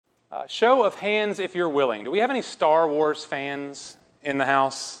Show of hands if you're willing. Do we have any Star Wars fans in the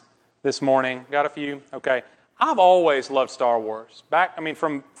house this morning? Got a few? Okay. I've always loved Star Wars.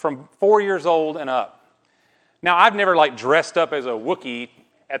 From 4 years old and up. Now, I've never dressed up as a Wookiee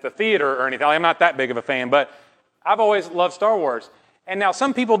at the theater or anything. I'm not that big of a fan, but I've always loved Star Wars. And now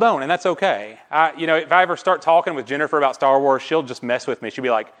some people don't, and that's okay. If I ever start talking with Jennifer about Star Wars, she'll just mess with me. She'll be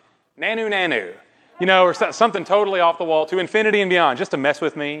like, "Nanu, nanu." Or something totally off the wall, to infinity and beyond, just to mess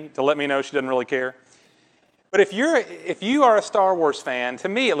with me, to let me know she doesn't really care. But if you are a Star Wars fan, to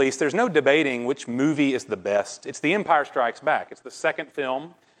me at least, there's no debating which movie is the best. It's The Empire Strikes Back. It's the second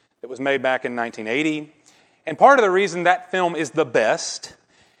film that was made back in 1980. And part of the reason that film is the best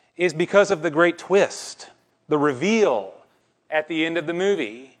is because of the great twist, the reveal at the end of the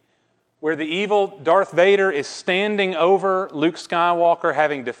movie, where the evil Darth Vader is standing over Luke Skywalker,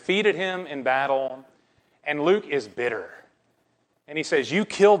 having defeated him in battle. And Luke is bitter. And he says, "You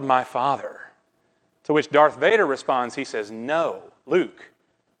killed my father." To which Darth Vader responds, he says, "No, Luke,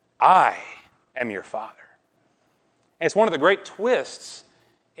 I am your father." And it's one of the great twists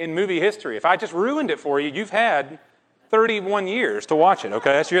in movie history. If I just ruined it for you, you've had 31 years to watch it,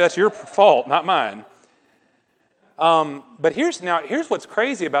 okay? That's your fault, not mine. But here's what's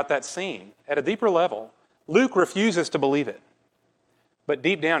crazy about that scene. At a deeper level, Luke refuses to believe it. But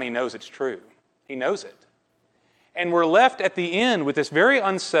deep down, he knows it's true. He knows it. And we're left at the end with this very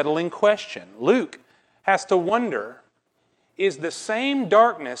unsettling question. Luke has to wonder, is the same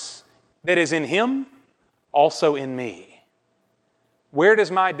darkness that is in him also in me? Where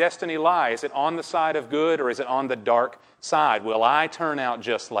does my destiny lie? Is it on the side of good or is it on the dark side? Will I turn out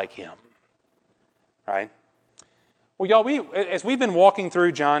just like him? Right? Well, y'all, as we've been walking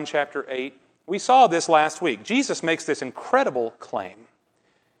through John chapter 8, we saw this last week. Jesus makes this incredible claim.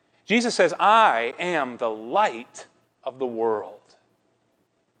 Jesus says, "I am the light of the world.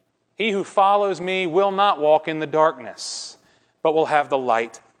 He who follows me will not walk in the darkness, but will have the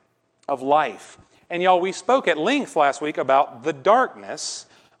light of life." And y'all, we spoke at length last week about the darkness,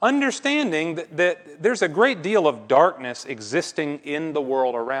 understanding that there's a great deal of darkness existing in the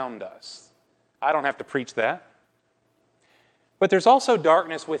world around us. I don't have to preach that. But there's also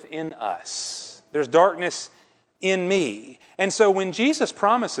darkness within us. There's darkness in me. And so when Jesus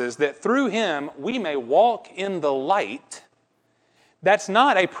promises that through him we may walk in the light, that's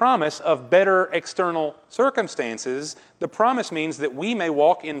not a promise of better external circumstances. The promise means that we may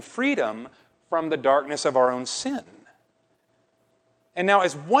walk in freedom from the darkness of our own sin. And now,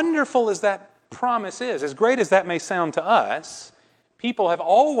 as wonderful as that promise is, as great as that may sound to us, people have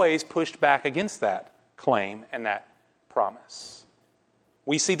always pushed back against that claim and that promise.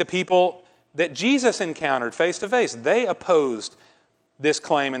 We see the people that Jesus encountered face to face. They opposed this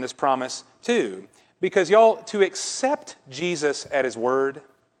claim and this promise too. Because y'all, to accept Jesus at his word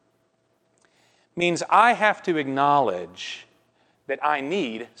means I have to acknowledge that I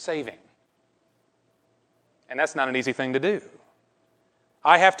need saving. And that's not an easy thing to do.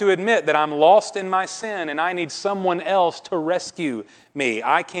 I have to admit that I'm lost in my sin and I need someone else to rescue me.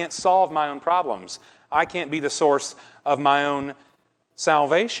 I can't solve my own problems. I can't be the source of my own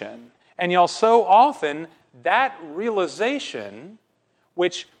salvation. And y'all, so often that realization,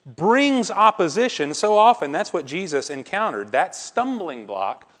 which brings opposition, so often that's what Jesus encountered. That stumbling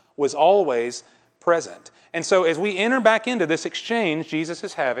block was always present. And so as we enter back into this exchange Jesus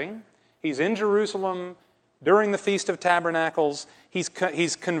is having, he's in Jerusalem during the Feast of Tabernacles. He's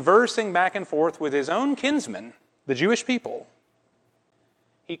conversing back and forth with his own kinsmen, the Jewish people.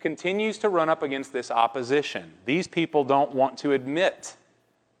 He continues to run up against this opposition. These people don't want to admit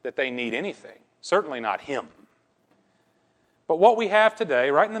that they need anything, certainly not him. But what we have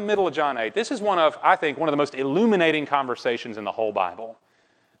today, right in the middle of John 8, this is I think, one of the most illuminating conversations in the whole Bible.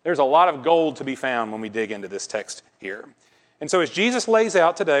 There's a lot of gold to be found when we dig into this text here. And so as Jesus lays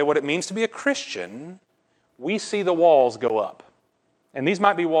out today what it means to be a Christian, we see the walls go up. And these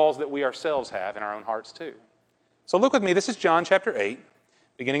might be walls that we ourselves have in our own hearts too. So look with me, this is John chapter 8,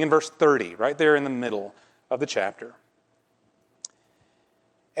 beginning in verse 30, right there in the middle of the chapter.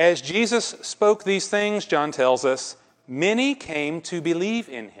 As Jesus spoke these things, John tells us, many came to believe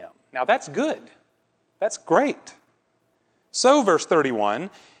in him. Now that's good. That's great. So, verse 31,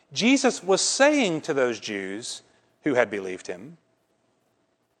 Jesus was saying to those Jews who had believed him,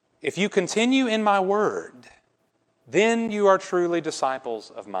 "If you continue in my word, then you are truly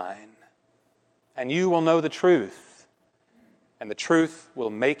disciples of mine, and you will know the truth, and the truth will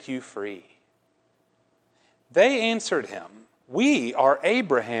make you free." They answered him, "We are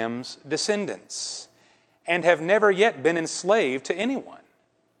Abraham's descendants, and have never yet been enslaved to anyone.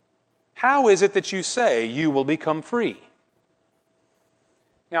 How is it that you say you will become free?"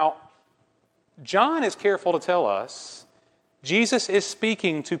 Now, John is careful to tell us Jesus is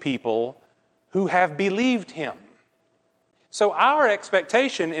speaking to people who have believed him. So our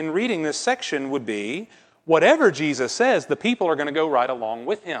expectation in reading this section would be, whatever Jesus says, the people are going to go right along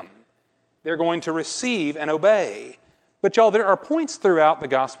with him. They're going to receive and obey. But y'all, there are points throughout the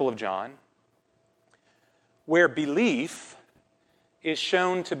Gospel of John where belief is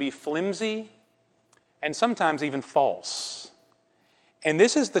shown to be flimsy and sometimes even false. And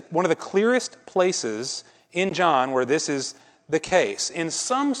this is one of the clearest places in John where this is the case. In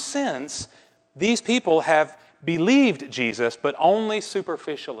some sense, these people have believed Jesus, but only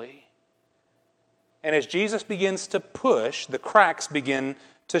superficially. And as Jesus begins to push, the cracks begin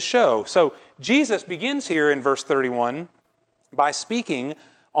to show. So Jesus begins here in verse 31 by speaking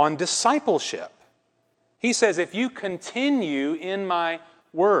on discipleship. He says, if you continue in my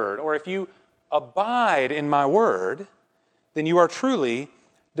word, or if you abide in my word, then you are truly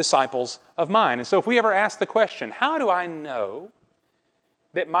disciples of mine. And so if we ever ask the question, how do I know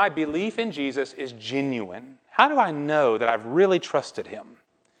that my belief in Jesus is genuine? How do I know that I've really trusted him?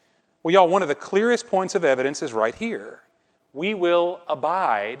 Well, y'all, one of the clearest points of evidence is right here. We will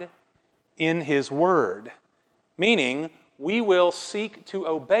abide in his word, meaning we will seek to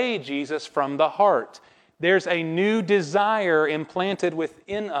obey Jesus from the heart. There's a new desire implanted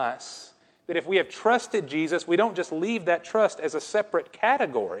within us that if we have trusted Jesus, we don't just leave that trust as a separate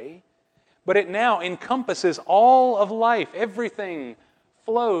category, but it now encompasses all of life. Everything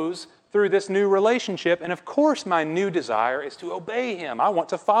flows through this new relationship. And of course, my new desire is to obey him. I want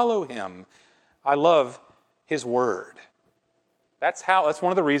to follow him. I love his word. That's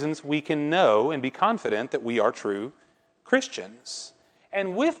one of the reasons we can know and be confident that we are true Christians.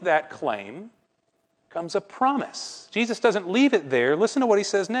 And with that claim comes a promise. Jesus doesn't leave it there. Listen to what he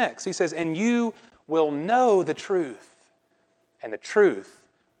says next. He says, and you will know the truth, and the truth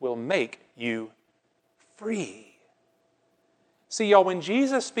will make you free. See, y'all, when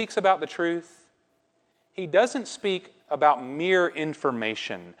Jesus speaks about the truth, he doesn't speak about mere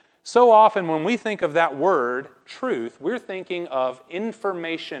information. So often when we think of that word, truth, we're thinking of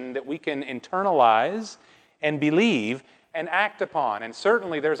information that we can internalize and believe and act upon. And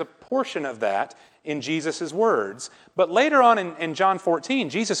certainly there's a portion of that in Jesus' words. But later on in John 14,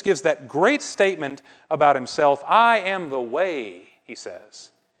 Jesus gives that great statement about himself. I am the way, he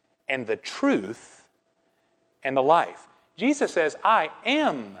says, and the truth and the life. Jesus says, I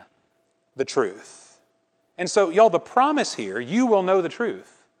am the truth. And so, y'all, the promise here, you will know the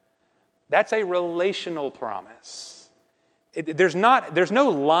truth. That's a relational promise. There's no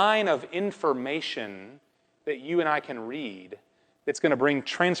line of information that you and I can read that's going to bring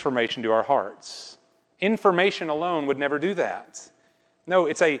transformation to our hearts. Information alone would never do that. No,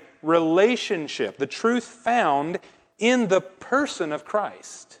 it's a relationship, the truth found in the person of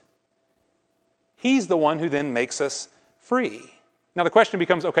Christ. He's the one who then makes us free. Now the question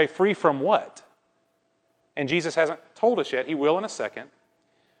becomes, okay, free from what? And Jesus hasn't told us yet. He will in a second.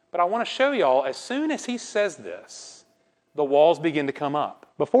 But I want to show y'all, as soon as he says this, the walls begin to come up.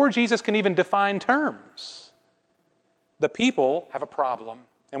 Before Jesus can even define terms, the people have a problem.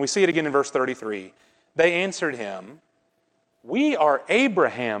 And we see it again in verse 33. They answered him, we are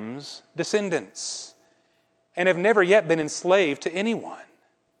Abraham's descendants and have never yet been enslaved to anyone.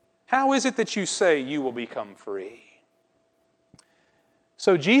 How is it that you say you will become free?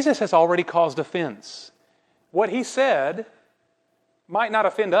 So Jesus has already caused offense. What he said might not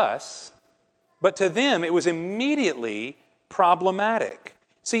offend us, but to them it was immediately problematic.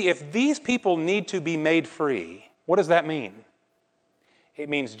 See, if these people need to be made free, what does that mean? It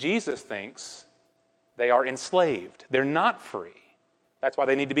means Jesus thinks they are enslaved. They're not free. That's why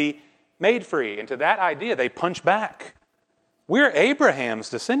they need to be made free. And to that idea, they punch back. We're Abraham's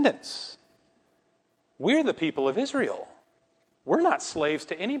descendants. We're the people of Israel. We're not slaves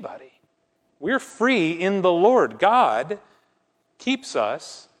to anybody. We're free in the Lord. God keeps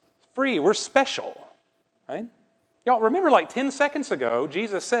us free. We're special, right? Y'all, remember like 10 seconds ago,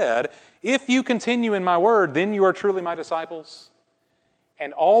 Jesus said, if you continue in my word, then you are truly my disciples.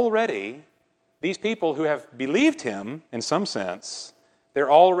 And already, these people who have believed him, in some sense,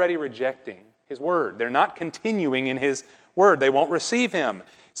 they're already rejecting his word. They're not continuing in his word. They won't receive him.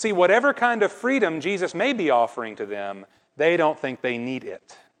 See, whatever kind of freedom Jesus may be offering to them, they don't think they need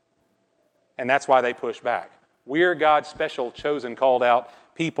it. And that's why they push back. We're God's special, chosen, called out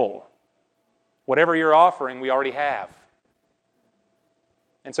people. Whatever you're offering, we already have.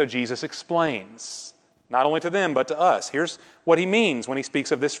 And so Jesus explains, not only to them, but to us. Here's what he means when he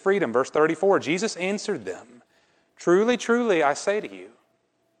speaks of this freedom. Verse 34, Jesus answered them, truly, truly, I say to you,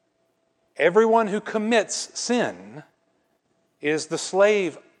 everyone who commits sin is the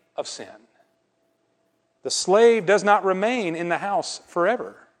slave of sin. The slave does not remain in the house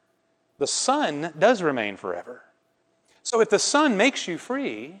forever. The Son does remain forever. So if the Son makes you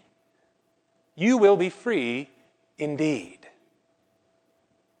free, you will be free indeed.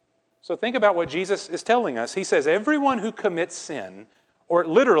 So think about what Jesus is telling us. He says, everyone who commits sin, or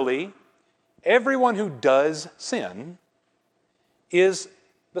literally, everyone who does sin, is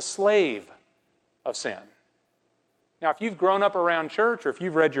the slave of sin. Now, if you've grown up around church or if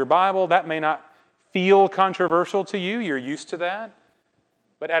you've read your Bible, that may not feel controversial to you. You're used to that.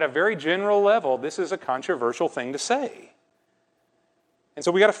 But at a very general level, this is a controversial thing to say. And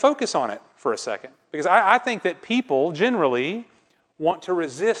so we got to focus on it for a second. Because I think that people generally want to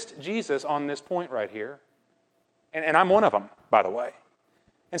resist Jesus on this point right here. And I'm one of them, by the way.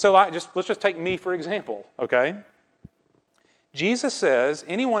 And so let's just take me for example, okay? Jesus says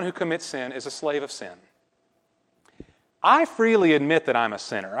anyone who commits sin is a slave of sin. I freely admit that I'm a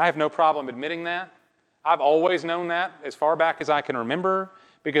sinner. I have no problem admitting that. I've always known that as far back as I can remember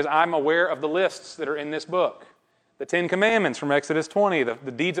because I'm aware of the lists that are in this book. The Ten Commandments from Exodus 20, the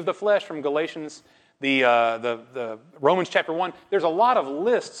deeds of the flesh from Galatians, the Romans chapter 1. There's a lot of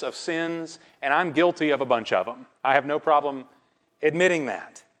lists of sins, and I'm guilty of a bunch of them. I have no problem admitting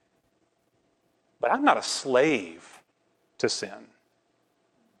that. But I'm not a slave to sin.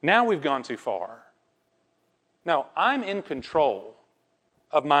 Now we've gone too far. No, I'm in control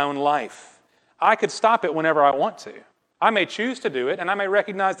of my own life. I could stop it whenever I want to. I may choose to do it, and I may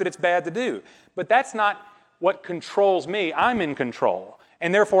recognize that it's bad to do. But that's not what controls me. I'm in control.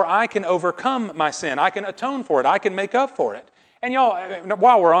 And therefore, I can overcome my sin. I can atone for it. I can make up for it. And y'all,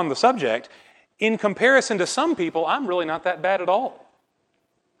 while we're on the subject, in comparison to some people, I'm really not that bad at all.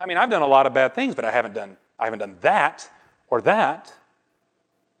 I mean, I've done a lot of bad things, but I haven't done that or that.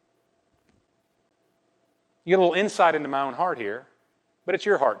 You get a little insight into my own heart here, but it's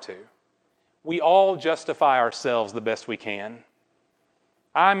your heart too. We all justify ourselves the best we can.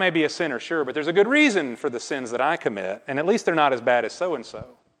 I may be a sinner, sure, but there's a good reason for the sins that I commit, and at least they're not as bad as so-and-so.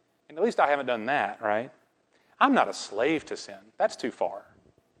 And at least I haven't done that, right? I'm not a slave to sin. That's too far.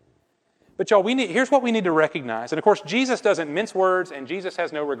 But y'all, here's what we need to recognize. And of course, Jesus doesn't mince words, and Jesus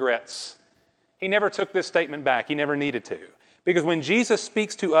has no regrets. He never took this statement back. He never needed to. Because when Jesus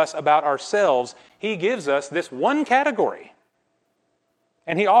speaks to us about ourselves, he gives us this one category.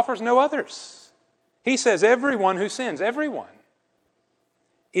 And he offers no others. He says everyone who sins, everyone,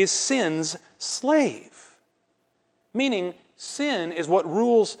 is sin's slave. Meaning, sin is what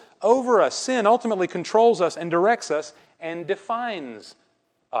rules over us. Sin ultimately controls us and directs us and defines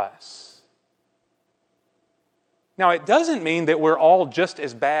us. Now, it doesn't mean that we're all just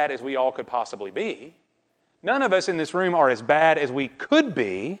as bad as we all could possibly be. None of us in this room are as bad as we could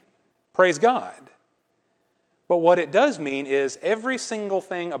be, praise God. But what it does mean is every single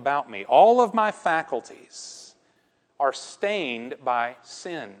thing about me, all of my faculties, are stained by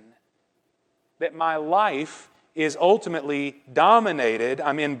sin. That my life is ultimately dominated.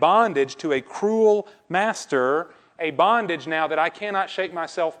 I'm in bondage to a cruel master, a bondage now that I cannot shake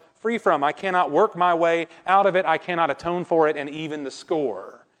myself free from. I cannot work my way out of it. I cannot atone for it and even the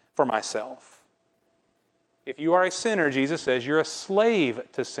score for myself. If you are a sinner, Jesus says, you're a slave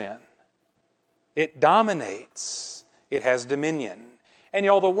to sin. It dominates. It has dominion. And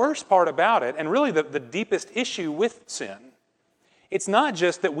y'all, the worst part about it, and really the deepest issue with sin, it's not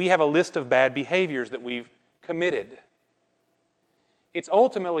just that we have a list of bad behaviors that we've committed. It's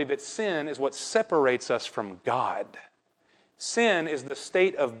ultimately that sin is what separates us from God. Sin is the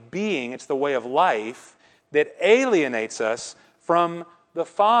state of being, it's the way of life that alienates us from the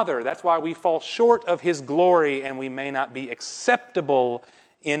Father. That's why we fall short of His glory and we may not be acceptable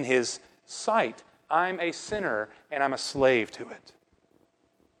in His sight. I'm a sinner and I'm a slave to it.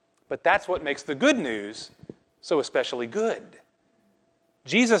 But that's what makes the good news so especially good.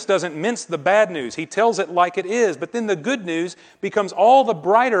 Jesus doesn't mince the bad news. He tells it like it is, but then the good news becomes all the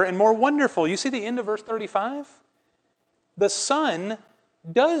brighter and more wonderful. You see the end of verse 35? The Son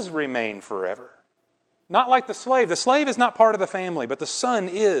does remain forever. Not like the slave. The slave is not part of the family, but the Son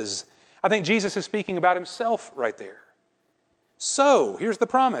is. I think Jesus is speaking about Himself right there. So, here's the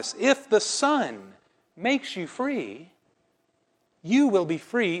promise. If the Son makes you free, you will be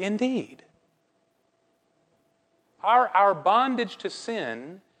free indeed. Our bondage to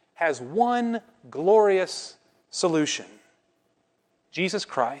sin has one glorious solution. Jesus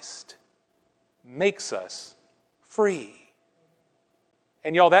Christ makes us free.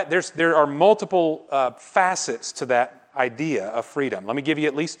 And y'all, there are multiple facets to that idea of freedom. Let me give you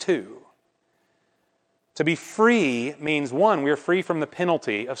at least two. To be free means, one, we are free from the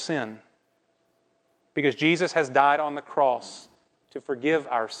penalty of sin. Because Jesus has died on the cross to forgive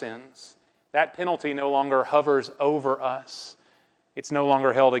our sins. That penalty no longer hovers over us. It's no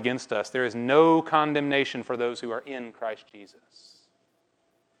longer held against us. There is no condemnation for those who are in Christ Jesus.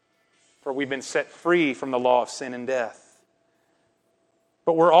 For we've been set free from the law of sin and death.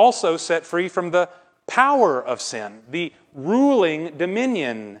 But we're also set free from the power of sin, the ruling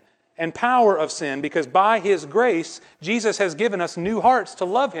dominion and power of sin, because by His grace, Jesus has given us new hearts to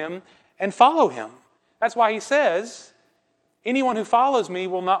love Him and follow Him. That's why He says, anyone who follows me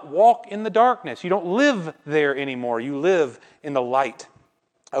will not walk in the darkness. You don't live there anymore. You live in the light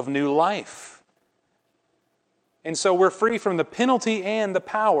of new life. And so we're free from the penalty and the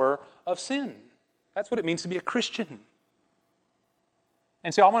power of sin. That's what it means to be a Christian.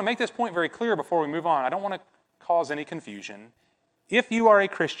 And so I want to make this point very clear before we move on. I don't want to cause any confusion. If you are a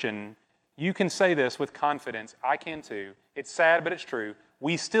Christian, you can say this with confidence. I can too. It's sad, but it's true.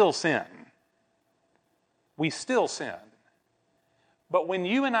 We still sin. We still sin. But when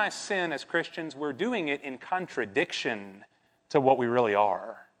you and I sin as Christians, we're doing it in contradiction to what we really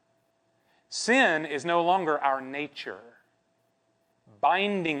are. Sin is no longer our nature,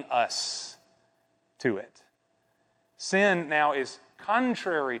 binding us to it. Sin now is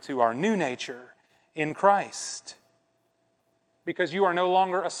contrary to our new nature in Christ. Because you are no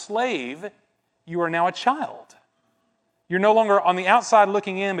longer a slave, you are now a child. You're no longer on the outside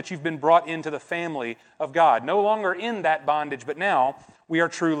looking in, but you've been brought into the family of God. No longer in that bondage, but now we are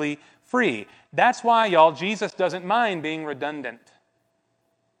truly free. That's why, y'all, Jesus doesn't mind being redundant.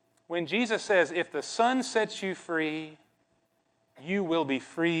 When Jesus says, if the Son sets you free, you will be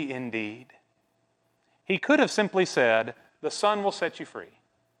free indeed. He could have simply said, the Son will set you free.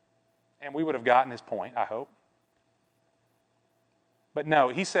 And we would have gotten his point, I hope. But no,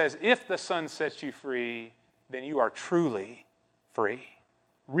 he says, if the Son sets you free, then you are truly free,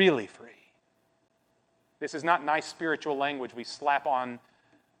 really free. This is not nice spiritual language we slap on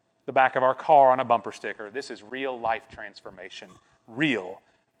the back of our car on a bumper sticker. This is real life transformation, real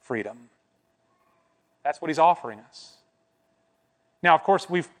freedom. That's what he's offering us. Now, of course,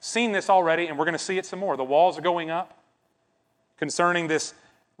 we've seen this already, and we're going to see it some more. The walls are going up concerning this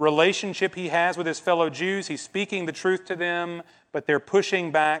relationship he has with his fellow Jews. He's speaking the truth to them, but they're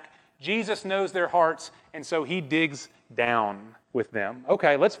pushing back. Jesus knows their hearts, and so he digs down with them.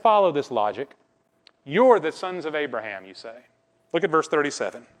 Okay, let's follow this logic. You're the sons of Abraham, you say. Look at verse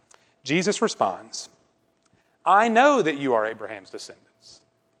 37. Jesus responds, I know that you are Abraham's descendants,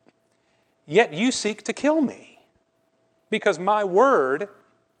 yet you seek to kill me, because my word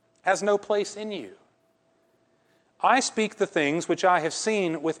has no place in you. I speak the things which I have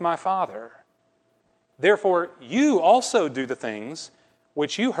seen with my Father. Therefore, you also do the things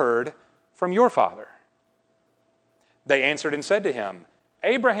which you heard from your father. They answered and said to him,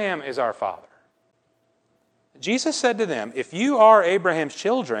 Abraham is our father. Jesus said to them, if you are Abraham's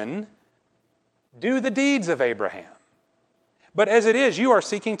children, do the deeds of Abraham. But as it is, you are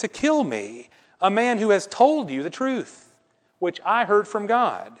seeking to kill me, a man who has told you the truth, which I heard from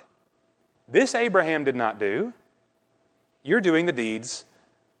God. This Abraham did not do. You're doing the deeds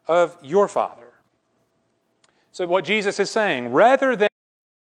of your father. So what Jesus is saying, rather than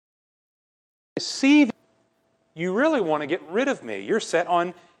deceiving, you really want to get rid of me. You're set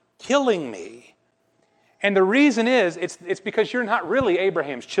on killing me. And the reason is, it's because you're not really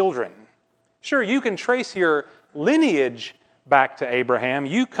Abraham's children. Sure, you can trace your lineage back to Abraham.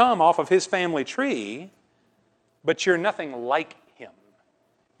 You come off of his family tree, but you're nothing like him.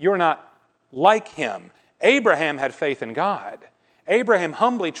 You're not like him. Abraham had faith in God. Abraham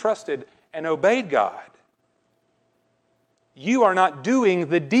humbly trusted and obeyed God. You are not doing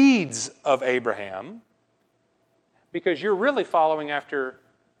the deeds of Abraham because you're really following after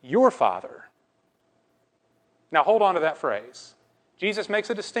your father. Now hold on to that phrase. Jesus makes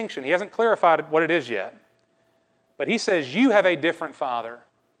a distinction. He hasn't clarified what it is yet. But he says you have a different father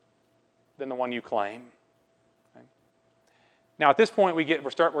than the one you claim. Okay? Now at this point we're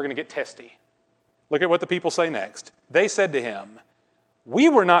going to get testy. Look at what the people say next. They said to him, we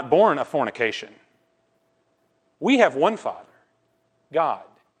were not born of fornication. We have one Father, God.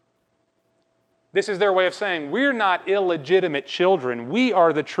 This is their way of saying, we're not illegitimate children. We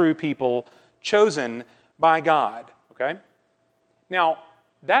are the true people chosen by God. Okay? Now,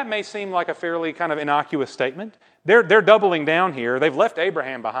 that may seem like a fairly kind of innocuous statement. They're doubling down here. They've left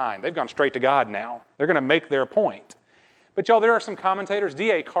Abraham behind. They've gone straight to God now. They're going to make their point. But y'all, there are some commentators.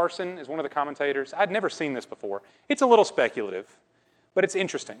 D.A. Carson is one of the commentators. I'd never seen this before. It's a little speculative, but it's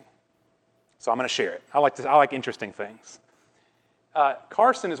interesting. So I'm going to share it. I like interesting things.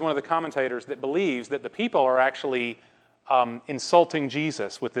 Carson is one of the commentators that believes that the people are actually insulting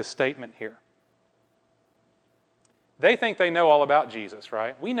Jesus with this statement here. They think they know all about Jesus,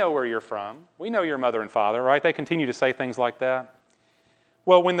 right? We know where you're from. We know your mother and father, right? They continue to say things like that.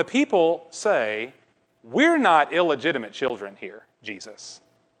 Well, when the people say, we're not illegitimate children here, Jesus,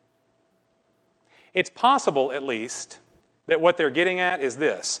 it's possible, at least, that what they're getting at is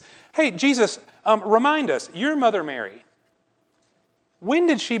this. Hey, Jesus, remind us, your mother Mary, when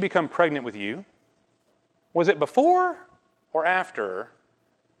did she become pregnant with you? Was it before or after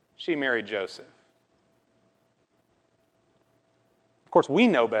she married Joseph? Of course, we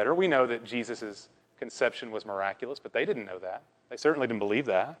know better. We know that Jesus' conception was miraculous, but they didn't know that. They certainly didn't believe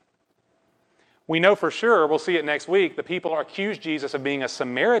that. We know for sure, we'll see it next week, the people accused Jesus of being a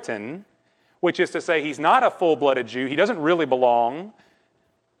Samaritan, which is to say he's not a full-blooded Jew. He doesn't really belong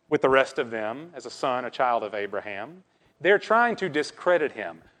with the rest of them as a son, a child of Abraham. They're trying to discredit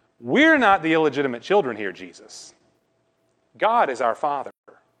him. We're not the illegitimate children here, Jesus. God is our Father.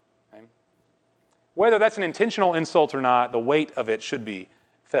 Okay? Whether that's an intentional insult or not, the weight of it should be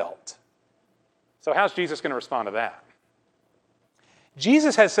felt. So how's Jesus going to respond to that?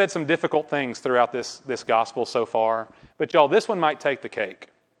 Jesus has said some difficult things throughout this gospel so far, but y'all, this one might take the cake.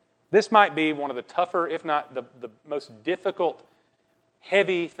 This might be one of the tougher, if not the most difficult,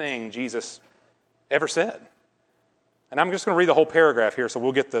 heavy thing Jesus ever said. And I'm just going to read the whole paragraph here so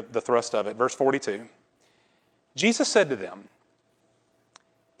we'll get the thrust of it. Verse 42. Jesus said to them,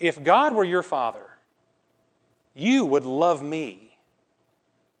 "If God were your Father, you would love me,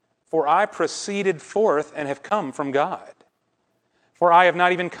 for I proceeded forth and have come from God. For I have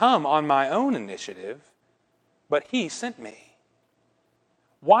not even come on my own initiative, but He sent me.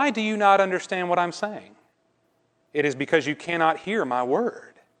 Why do you not understand what I'm saying? It is because you cannot hear my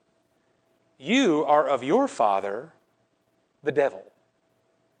word. You are of your father, the devil,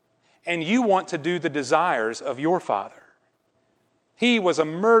 and you want to do the desires of your father. He was a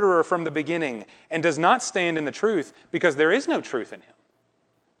murderer from the beginning and does not stand in the truth because there is no truth in him.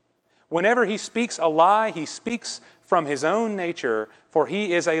 Whenever he speaks a lie, he speaks from his own nature, for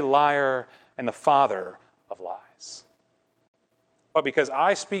he is a liar and the father of lies. But because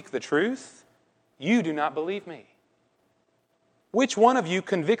I speak the truth, you do not believe me. Which one of you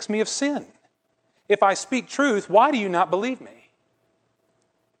convicts me of sin? If I speak truth, why do you not believe me?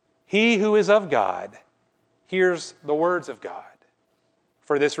 He who is of God hears the words of God.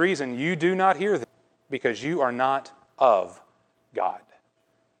 For this reason, you do not hear them, because you are not of God."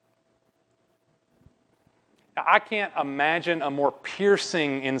 Now, I can't imagine a more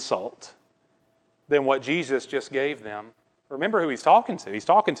piercing insult than what Jesus just gave them. Remember who he's talking to. He's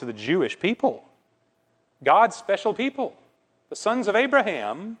talking to the Jewish people, God's special people, the sons of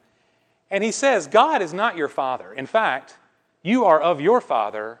Abraham. And he says, God is not your father. In fact, you are of your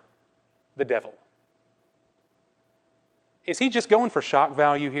father, the devil. Is he just going for shock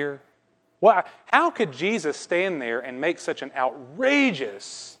value here? Well, how could Jesus stand there and make such an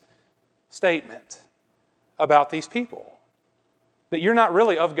outrageous statement about these people? That you're not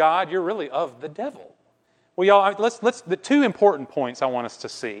really of God, you're really of the devil. Well, y'all, the two important points I want us to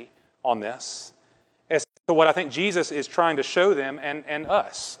see on this as to what I think Jesus is trying to show them and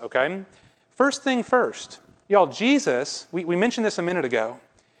us, okay? First thing first, y'all, Jesus, we mentioned this a minute ago,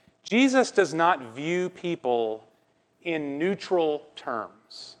 Jesus does not view people in neutral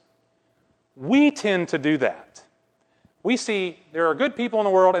terms. We tend to do that. We see there are good people in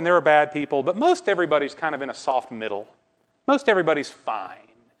the world and there are bad people, but most everybody's kind of in a soft middle. Most everybody's fine.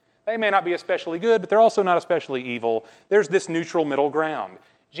 They may not be especially good, but they're also not especially evil. There's this neutral middle ground.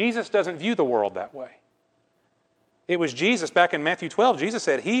 Jesus doesn't view the world that way. It was Jesus, back in Matthew 12, Jesus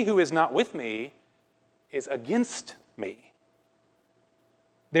said, "He who is not with me is against me."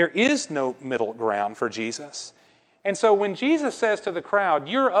 There is no middle ground for Jesus. And so when Jesus says to the crowd,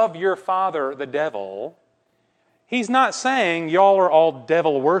 "You're of your father, the devil," he's not saying y'all are all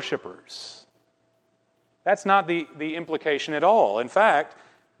devil worshipers. That's not the implication at all. In fact,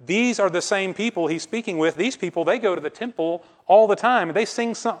 these are the same people he's speaking with. These people, they go to the temple all the time. They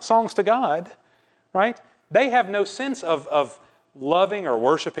sing songs to God, right? They have no sense of loving or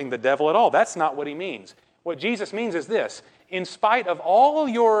worshiping the devil at all. That's not what he means. What Jesus means is this: in spite of all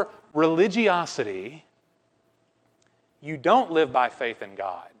your religiosity, you don't live by faith in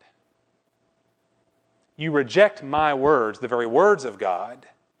God. You reject my words, the very words of God,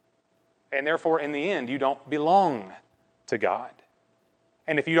 and therefore, in the end, you don't belong to God.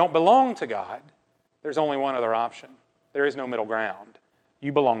 And if you don't belong to God, there's only one other option. There is no middle ground.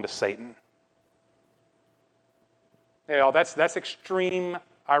 You belong to Satan. You know, that's extreme,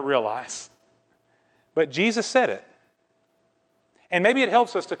 I realize. But Jesus said it. And maybe it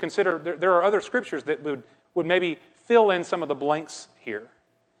helps us to consider, there are other scriptures that would maybe fill in some of the blanks here.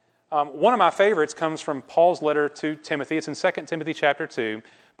 One of my favorites comes from Paul's letter to Timothy. It's in 2 Timothy chapter 2.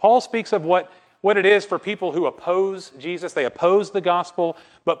 Paul speaks of what it is for people who oppose Jesus. They oppose the gospel,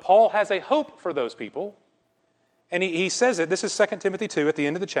 but Paul has a hope for those people. And he says it, this is 2 Timothy 2 at the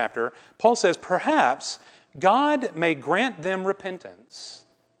end of the chapter. Paul says, perhaps God may grant them repentance,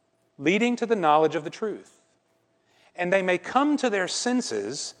 leading to the knowledge of the truth, and they may come to their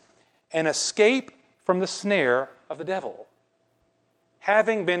senses and escape from the snare of the devil,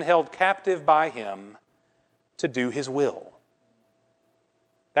 having been held captive by him to do his will.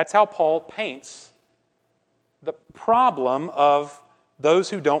 That's how Paul paints the problem of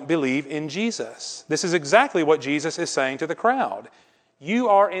those who don't believe in Jesus. This is exactly what Jesus is saying to the crowd. You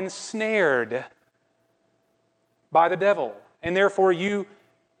are ensnared by the devil, and therefore you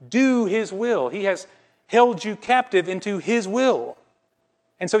do his will. He has held you captive into his will.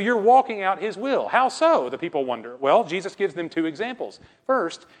 And so you're walking out his will. How so? The people wonder. Well, Jesus gives them two examples.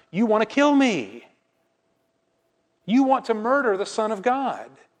 First, you want to kill me. You want to murder the Son of God.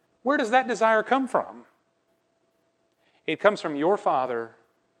 Where does that desire come from? It comes from your father,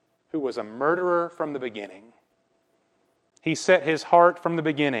 who was a murderer from the beginning. He set his heart from the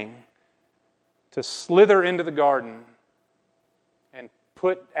beginning to slither into the garden and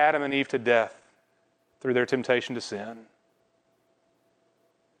put Adam and Eve to death through their temptation to sin,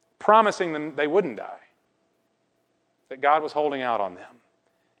 promising them they wouldn't die, that God was holding out on them.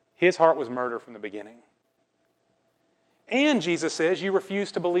 His heart was murder from the beginning. And Jesus says, you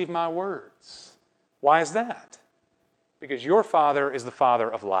refuse to believe my words. Why is that? Because your father is the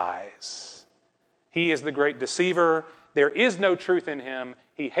father of lies. He is the great deceiver. There is no truth in him.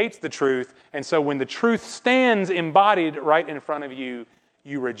 He hates the truth. And so when the truth stands embodied right in front of you,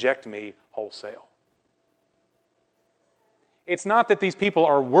 you reject me wholesale. It's not that these people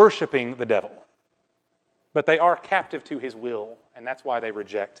are worshiping the devil, but they are captive to his will, and that's why they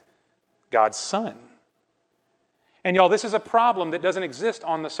reject God's Son. And y'all, this is a problem that doesn't exist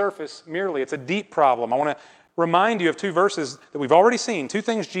on the surface merely. It's a deep problem. I want to remind you of two verses that we've already seen, two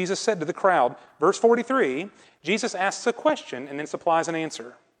things Jesus said to the crowd. Verse 43, Jesus asks a question and then supplies an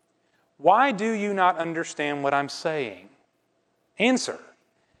answer. Why do you not understand what I'm saying? Answer,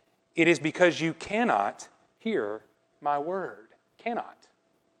 it is because you cannot hear my word. Cannot.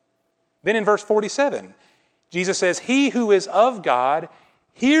 Then in verse 47, Jesus says, he who is of God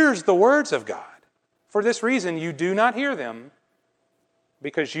hears the words of God. For this reason you do not hear them,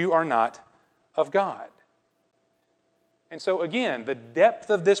 because you are not of God. And so again, the depth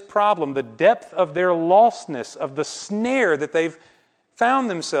of this problem, the depth of their lostness, of the snare that they've found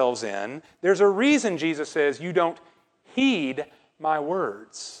themselves in, there's a reason Jesus says you don't heed my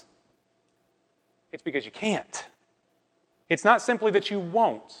words. It's because you can't. It's not simply that you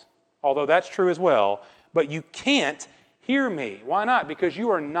won't, although that's true as well, but you can't hear me. Why not? Because you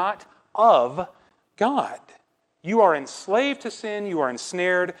are not of God. You are enslaved to sin, you are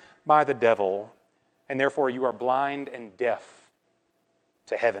ensnared by the devil, and therefore you are blind and deaf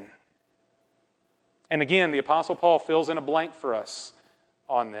to heaven. And again, the Apostle Paul fills in a blank for us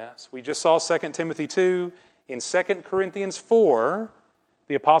on this. We just saw 2 Timothy 2. In 2 Corinthians 4,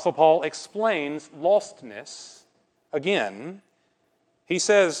 the Apostle Paul explains lostness again. He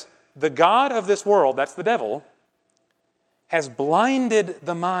says, the God of this world, that's the devil, has blinded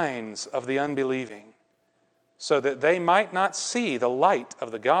the minds of the unbelieving, so that they might not see the light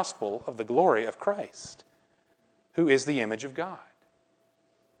of the gospel of the glory of Christ, who is the image of God.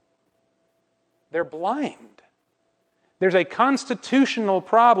 They're blind. There's a constitutional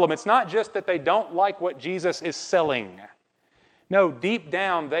problem. It's not just that they don't like what Jesus is selling. No, deep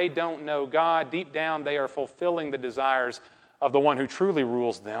down they don't know God. Deep down they are fulfilling the desires of the one who truly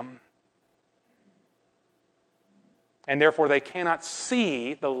rules them. And therefore they cannot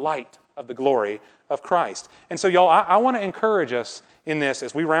see the light of the glory of Christ. And so, y'all, I want to encourage us in this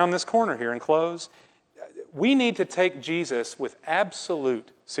as we round this corner here and close. We need to take Jesus with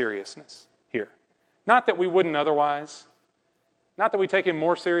absolute seriousness here. Not that we wouldn't otherwise. Not that we take him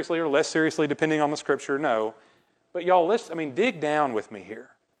more seriously or less seriously depending on the Scripture, no. But y'all, dig down with me here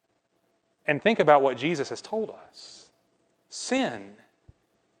and think about what Jesus has told us. Sin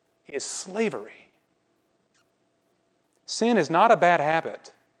is slavery. Sin is not a bad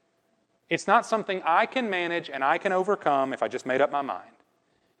habit. It's not something I can manage and I can overcome if I just made up my mind.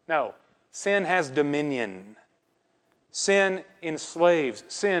 No, sin has dominion. Sin enslaves.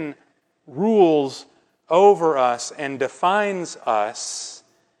 Sin rules over us and defines us.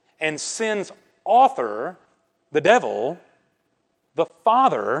 And sin's author, the devil, the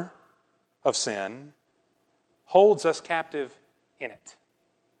father of sin, holds us captive in it.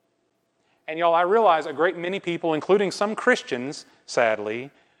 And y'all, I realize a great many people, including some Christians, sadly,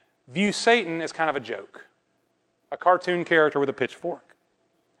 view Satan as kind of a joke, a cartoon character with a pitchfork.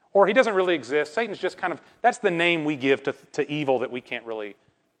 Or he doesn't really exist. Satan's just kind of, that's the name we give to evil that we can't really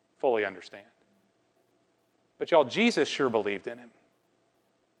fully understand. But y'all, Jesus sure believed in him.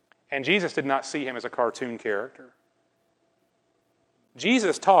 And Jesus did not see him as a cartoon character.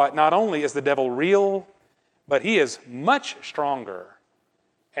 Jesus taught not only is the devil real, but he is much stronger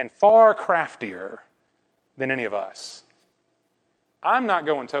and far craftier than any of us. I'm not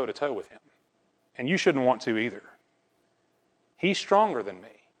going toe-to-toe with him, and you shouldn't want to either. He's stronger than me,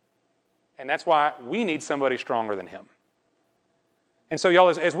 and that's why we need somebody stronger than him. And so, y'all,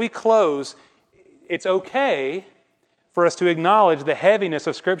 as we close, it's okay for us to acknowledge the heaviness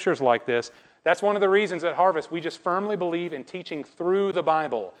of scriptures like this. That's one of the reasons at Harvest we just firmly believe in teaching through the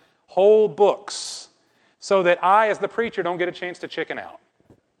Bible, whole books, so that I, as the preacher, don't get a chance to chicken out.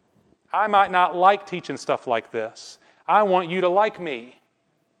 I might not like teaching stuff like this. I want you to like me.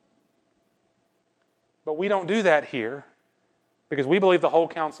 But we don't do that here because we believe the whole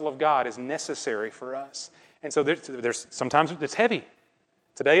counsel of God is necessary for us. And so there's sometimes it's heavy.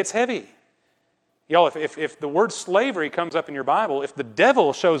 Today it's heavy. Y'all, if the word slavery comes up in your Bible, if the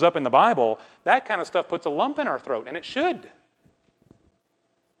devil shows up in the Bible, that kind of stuff puts a lump in our throat, and it should.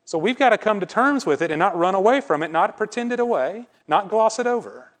 So we've got to come to terms with it and not run away from it, not pretend it away, not gloss it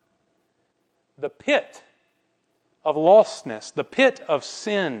over. The pit of lostness, the pit of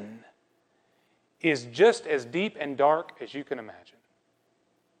sin, is just as deep and dark as you can imagine.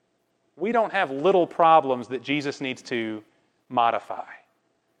 We don't have little problems that Jesus needs to modify.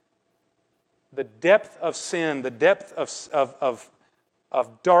 The depth of sin, the depth of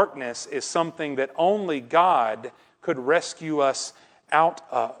darkness is something that only God could rescue us out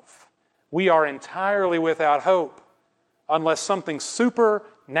of. We are entirely without hope unless something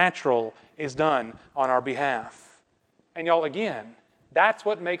supernatural is done on our behalf. And y'all, again, that's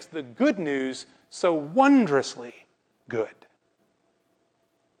what makes the good news so wondrously good.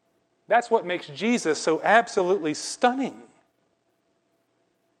 That's what makes Jesus so absolutely stunning.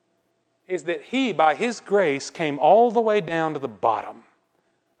 Is that he, by his grace, came all the way down to the bottom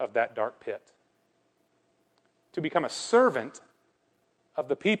of that dark pit to become a servant of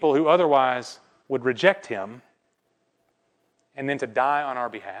the people who otherwise would reject him, and then to die on our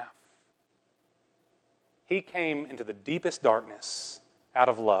behalf. He came into the deepest darkness out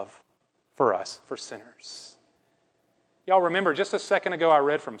of love for us, for sinners. Y'all remember, just a second ago I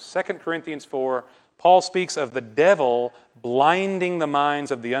read from 2 Corinthians 4, Paul speaks of the devil blinding the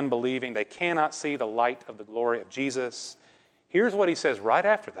minds of the unbelieving. They cannot see the light of the glory of Jesus. Here's what he says right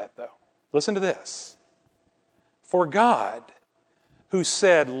after that, though. Listen to this. For God, who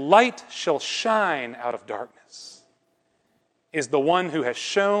said, "Light shall shine out of darkness," is the one who has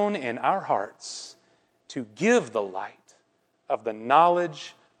shone in our hearts to give the light of the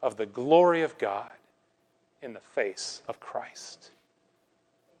knowledge of the glory of God in the face of Christ.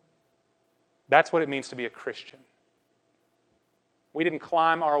 That's what it means to be a Christian. We didn't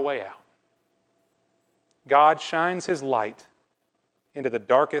climb our way out. God shines his light into the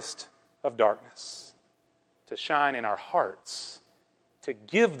darkest of darkness to shine in our hearts, to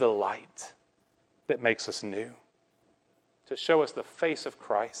give the light that makes us new, to show us the face of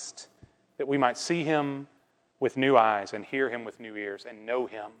Christ, that we might see him with new eyes and hear him with new ears and know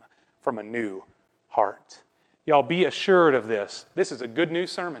him from a new heart. Y'all, be assured of this. This is a good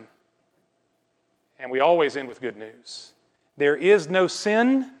news sermon. And we always end with good news. There is no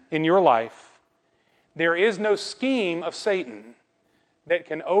sin in your life. There is no scheme of Satan that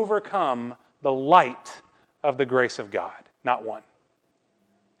can overcome the light of the grace of God. Not one.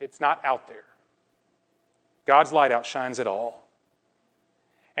 It's not out there. God's light outshines it all.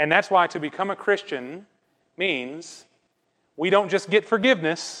 And that's why to become a Christian means we don't just get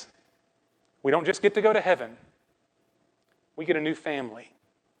forgiveness. We don't just get to go to heaven. We get a new family.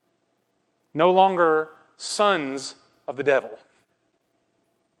 No longer sons of the devil,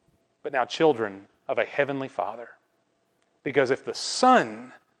 but now children of a heavenly Father. Because if the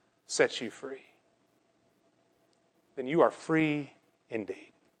Son sets you free, then you are free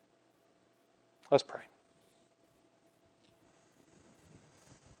indeed. Let's pray.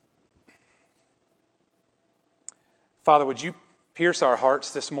 Father, would you pierce our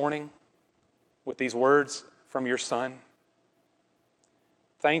hearts this morning with these words from your Son?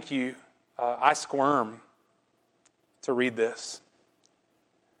 Thank you. I squirm to read this.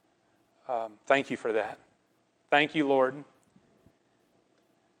 Thank you for that. Thank you, Lord,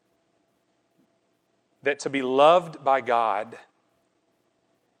 that to be loved by God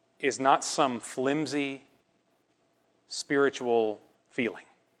is not some flimsy spiritual feeling.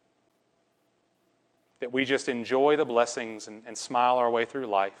 That we just enjoy the blessings and smile our way through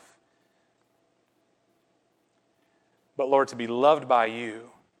life. But Lord, to be loved by you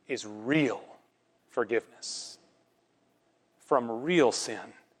is real forgiveness from real sin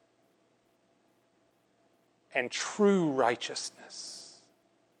and true righteousness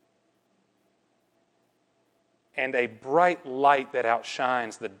and a bright light that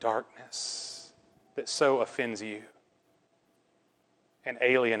outshines the darkness that so offends you and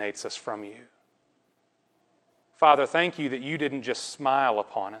alienates us from you. Father, thank you that you didn't just smile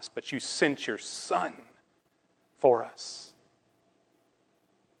upon us, but you sent your Son for us.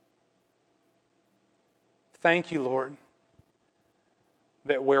 Thank you, Lord,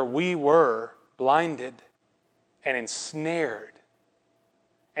 that where we were blinded and ensnared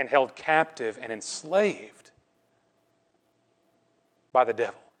and held captive and enslaved by the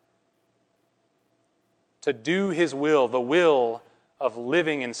devil, to do his will, the will of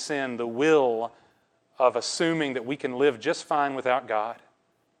living in sin, the will of assuming that we can live just fine without God.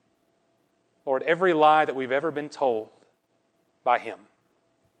 Lord, every lie that we've ever been told by him,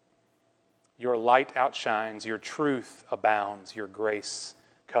 your light outshines, your truth abounds, your grace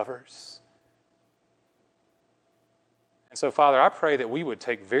covers. And so, Father, I pray that we would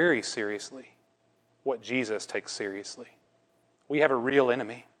take very seriously what Jesus takes seriously. We have a real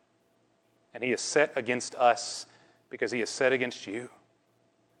enemy, and he is set against us because he is set against you,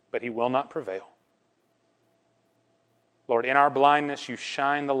 but he will not prevail. Lord, in our blindness, you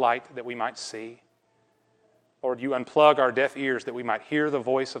shine the light that we might see. Lord, you unplug our deaf ears that we might hear the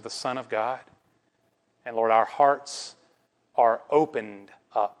voice of the Son of God. And Lord, our hearts are opened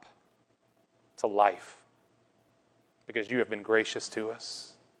up to life because you have been gracious to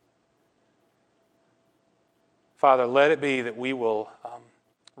us. Father, let it be that we will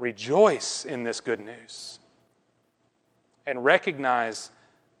rejoice in this good news and recognize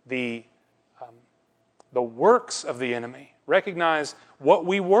the works of the enemy. Recognize what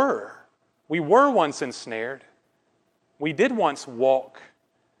we were. We were once ensnared. We did once walk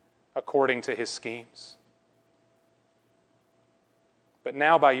according to his schemes. But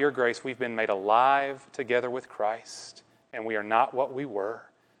now, by your grace, we've been made alive together with Christ, and we are not what we were.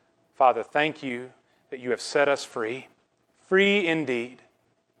 Father, thank you that you have set us free, free indeed,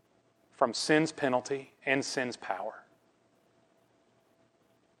 from sin's penalty and sin's power,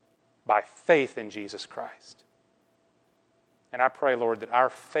 by faith in Jesus Christ. And I pray, Lord, that our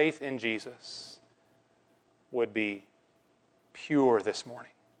faith in Jesus would be pure this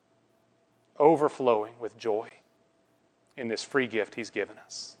morning, overflowing with joy in this free gift he's given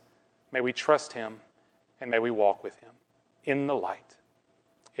us. May we trust him and may we walk with him in the light.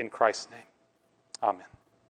 In Christ's name, amen.